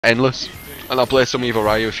endless. And I'll play some Evil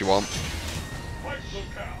Ryu if you want.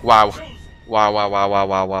 Wow. Wow, wow, wow, wow,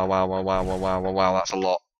 wow, wow, wow, wow, wow, wow, wow, wow, wow, that's a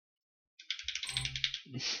lot.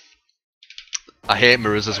 I hate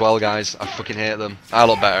mirrors as well, guys. I fucking hate them. I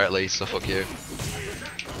look better at least, so fuck you.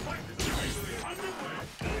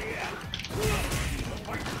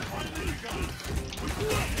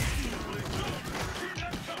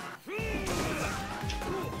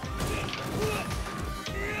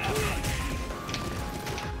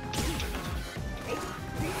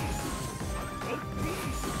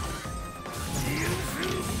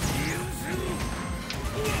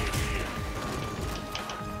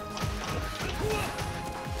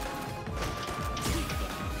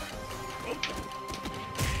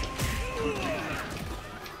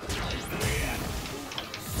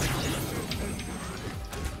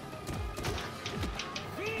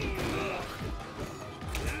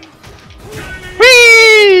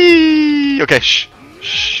 Okay, shh.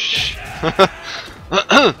 Shh.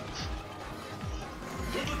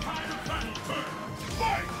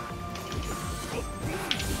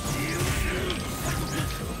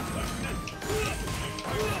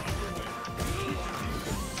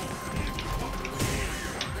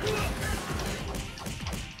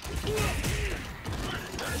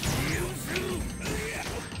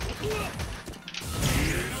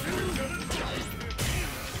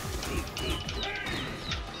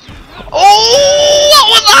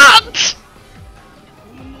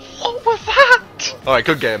 Alright,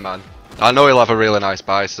 good game, man. I know he'll have a really nice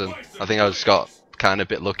Bison. I think I just got kind of a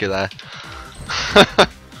bit lucky there.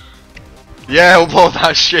 Yeah, upload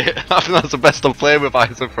that shit. I think that's the best I've played with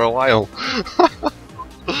Bison for a while.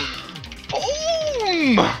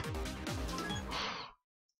 Boom!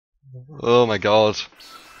 Oh my god.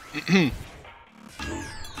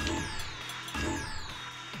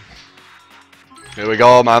 Here we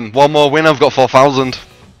go, man. One more win, I've got 4,000.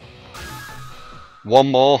 One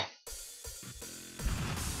more.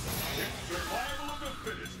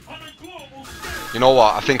 You know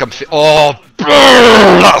what? I think I'm oh,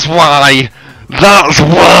 that's why! That's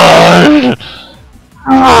why!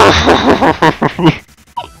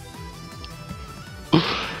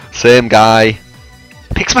 Same guy.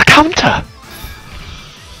 Picks my counter!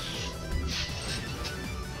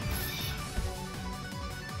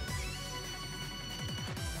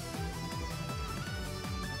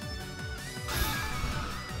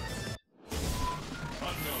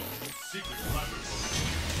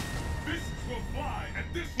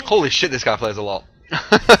 Holy shit, this guy plays a lot.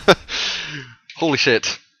 Holy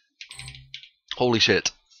shit. Holy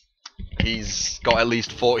shit. He's got at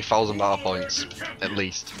least 40,000 battle points. At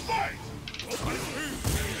least.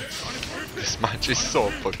 This match is so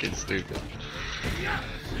fucking stupid.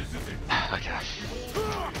 Okay.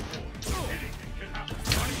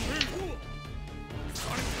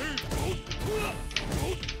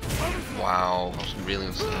 Wow, that was really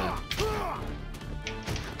insane.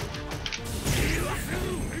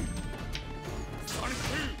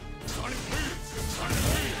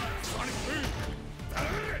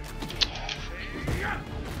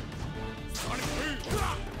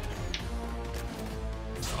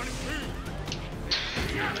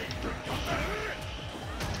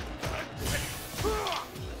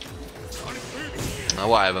 Oh,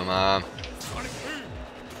 whatever, man.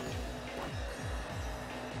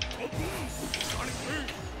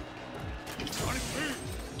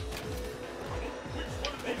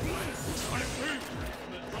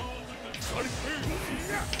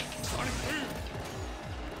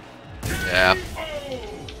 Yeah.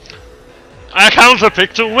 I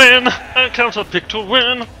counter-pick to win! I counter-pick to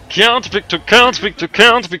win! Counter-pick to counter-pick to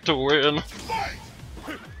counter-pick to win!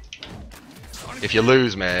 If you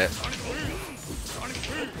lose, mate.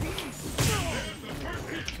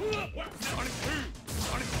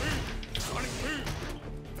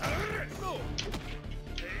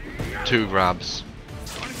 Two grabs.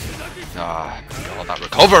 Ah, oh, God, that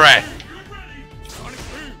recovery!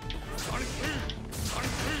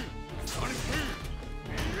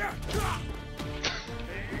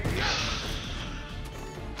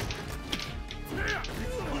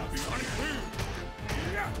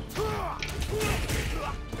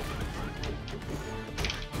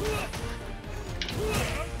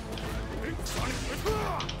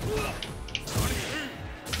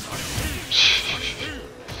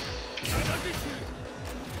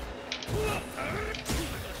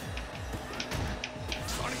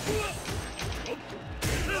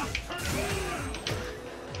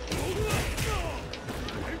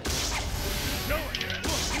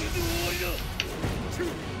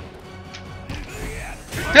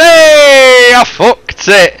 Hey! I fucked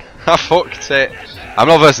it! I fucked it! I'm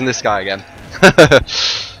not versing this guy again.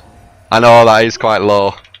 I know that is quite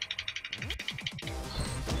low.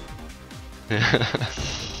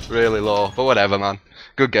 Really low, but whatever, man.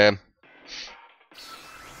 Good game.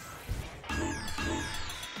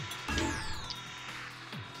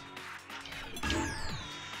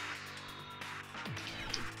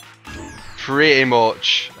 Pretty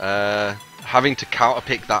much having to counter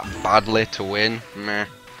pick that badly to win. Meh.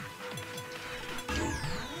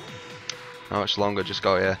 How much longer? Just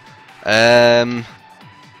got here.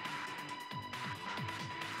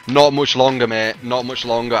 Not much longer, mate. Not much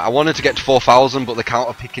longer. I wanted to get to 4,000, but the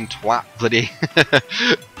counter picking twat bloody.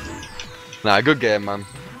 Nah, good game, man.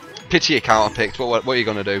 Pity you counter picked. What are you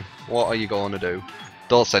gonna do? What are you going to do?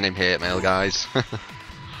 Don't send him hate mail, guys.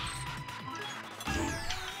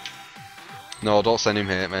 No, don't send him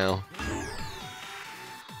hate mail.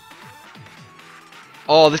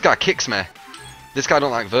 Oh, this guy kicks me. This guy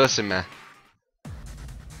don't like versing me.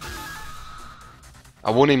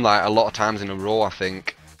 I won him like a lot of times in a row, I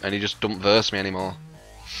think, and he just don't verse me anymore.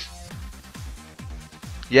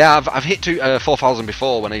 Yeah, I've hit 4,000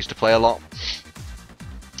 before when I used to play a lot.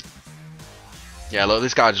 Yeah, look,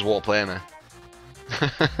 this guy just won't play me.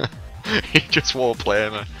 He just won't play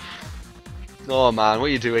me. Oh man, what are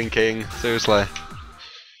you doing, King? Seriously.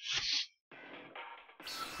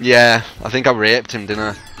 Yeah, I think I raped him,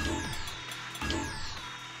 didn't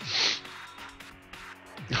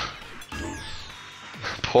I?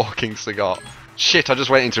 Poor King Sagot. Shit, I just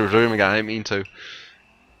went into his room again, I didn't mean to.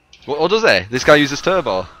 What does he? This guy uses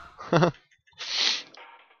turbo. The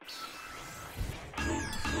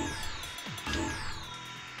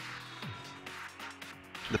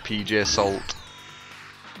PJ Salt.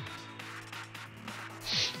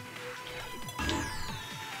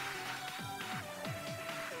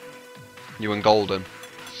 You and Golden.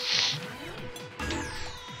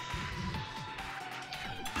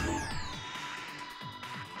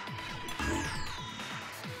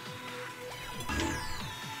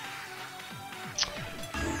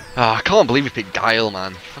 Ah, I can't believe he picked Guile,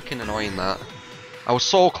 man. Fucking annoying that. I was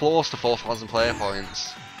so close to 4,000 player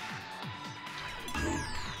points.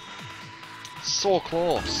 So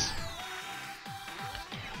close.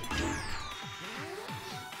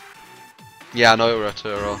 Yeah, I know it were a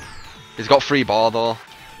Turo. He's got free bar though.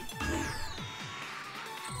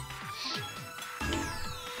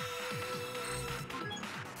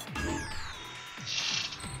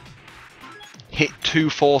 Hit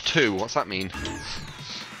 242. What's that mean?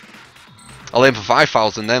 I'll aim for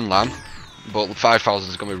 5,000 then, Lamb. But 5,000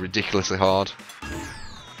 is going to be ridiculously hard.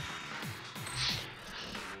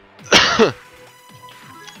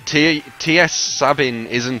 TS Sabin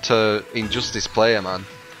isn't a Injustice player, man.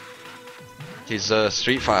 He's a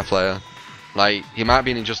Street Fighter player. Like, he might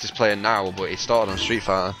be an Injustice player now, but he started on Street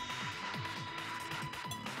Fighter.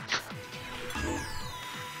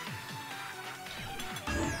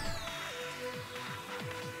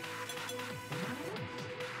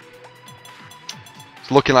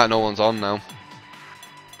 It's looking like no one's on now.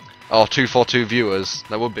 Oh, 242 viewers.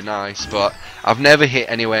 That would be nice, but I've never hit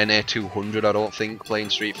anywhere near 200, I don't think, playing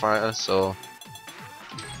Street Fighter, so...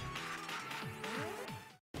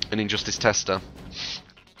 An Injustice tester.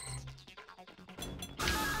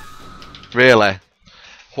 Really?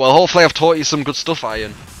 Well, hopefully I've taught you some good stuff,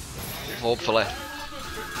 Iron. Hopefully.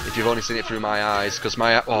 If you've only seen it through my eyes, because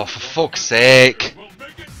my... Oh, for fuck's sake!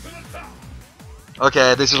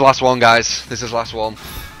 Okay, this is the last one, guys. This is the last one.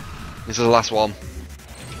 This is the last one.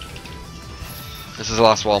 This is the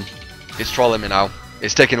last one. It's trolling me now.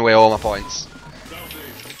 It's taking away all my points.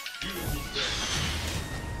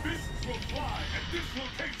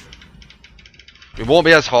 It won't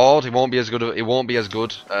be as hard. It won't be as good. It won't be as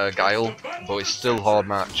good, Guile, but it's still a hard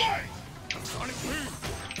match.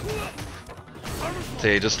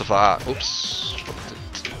 See, just stuff like that. Oops.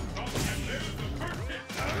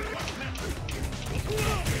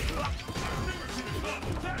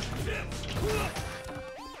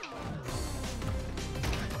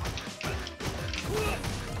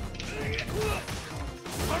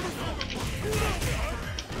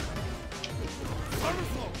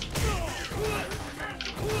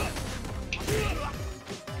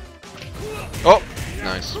 Oh,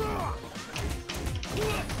 nice.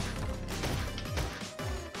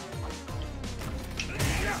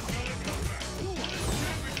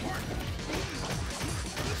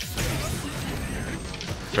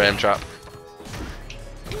 Frame trap.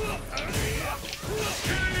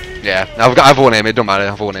 Yeah, I've won him. It don't matter.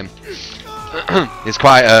 I've won him. He's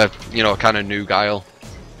quite a, you know, kind of new Guile.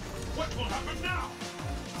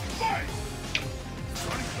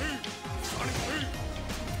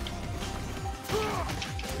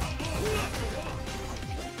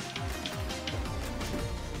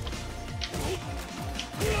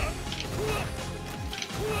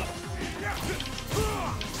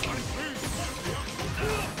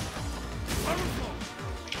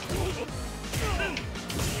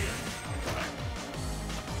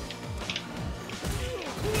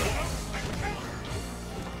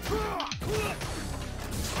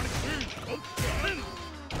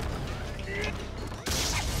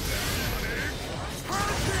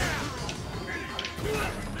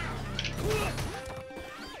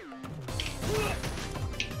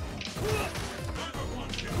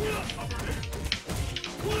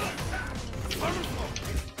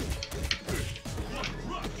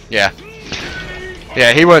 Yeah.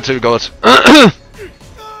 Yeah, he weren't too good.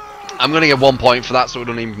 I'm gonna get 1 point for that, so it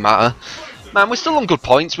doesn't even matter. Man, we're still on good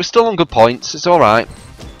points. We're still on good points. It's alright.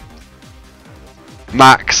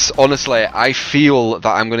 Max, honestly, I feel that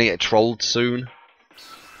I'm gonna get trolled soon.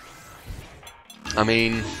 I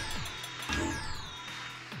mean,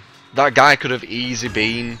 that guy could have easily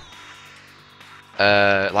been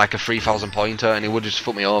like a 3,000 pointer, and he would just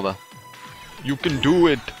fuck me over. You can do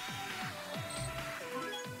it.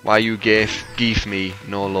 Why you give me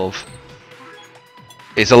no love?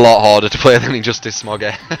 It's a lot harder to play than Injustice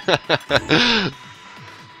Smoggy.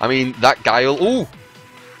 I mean, that guile. Ooh.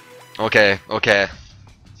 Okay, okay.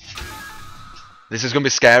 This is gonna be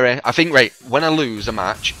scary. I think, right, when I lose a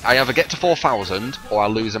match, I either get to 4,000 or I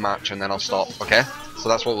lose a match and then I'll stop. Okay, so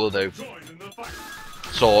that's what we'll do.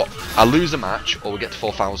 So I lose a match or we get to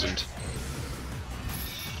 4,000.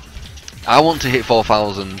 I want to hit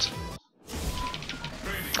 4,000.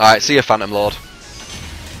 Alright, see you, Phantom Lord.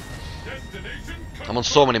 I'm on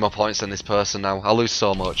so many more points than this person now. I'll lose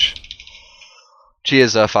so much.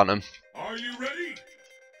 Cheers, Phantom. Are you ready?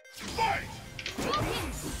 Fight!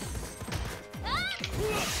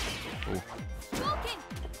 Ooh.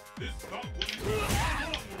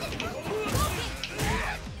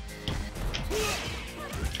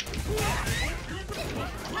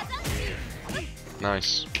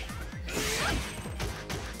 Nice.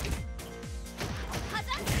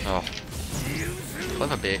 Oh.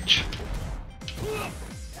 Clever bitch.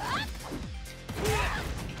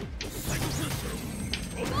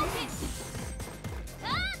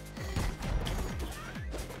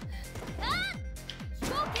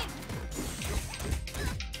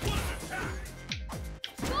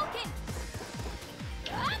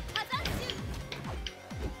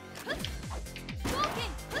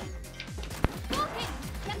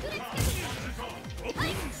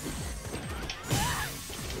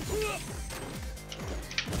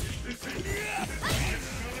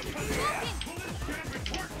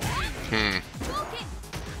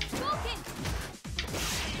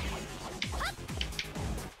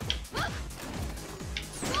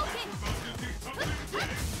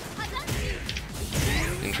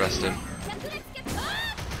 Interesting.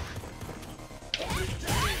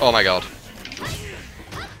 Oh my god.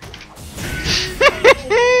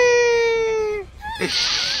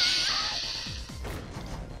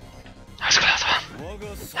 That's good.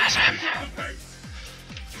 That's him.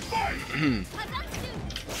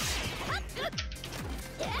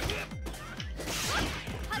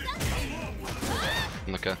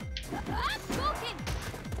 Okay.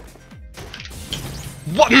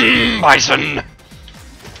 What? Bison!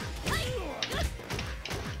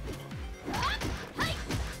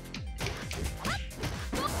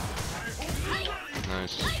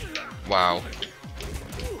 Nice. Wow.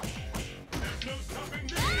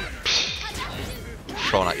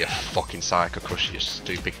 Thrown at your fucking Psycho Crush, you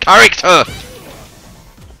stupid character!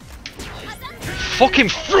 Fucking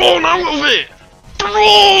thrown out of it!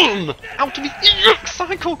 Thrown! Out of the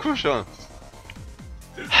Psycho Crusher!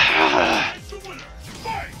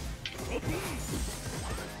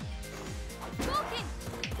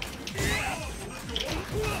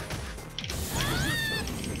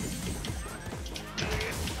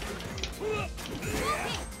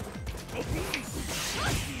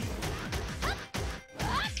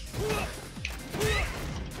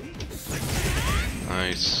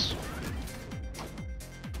 Nice.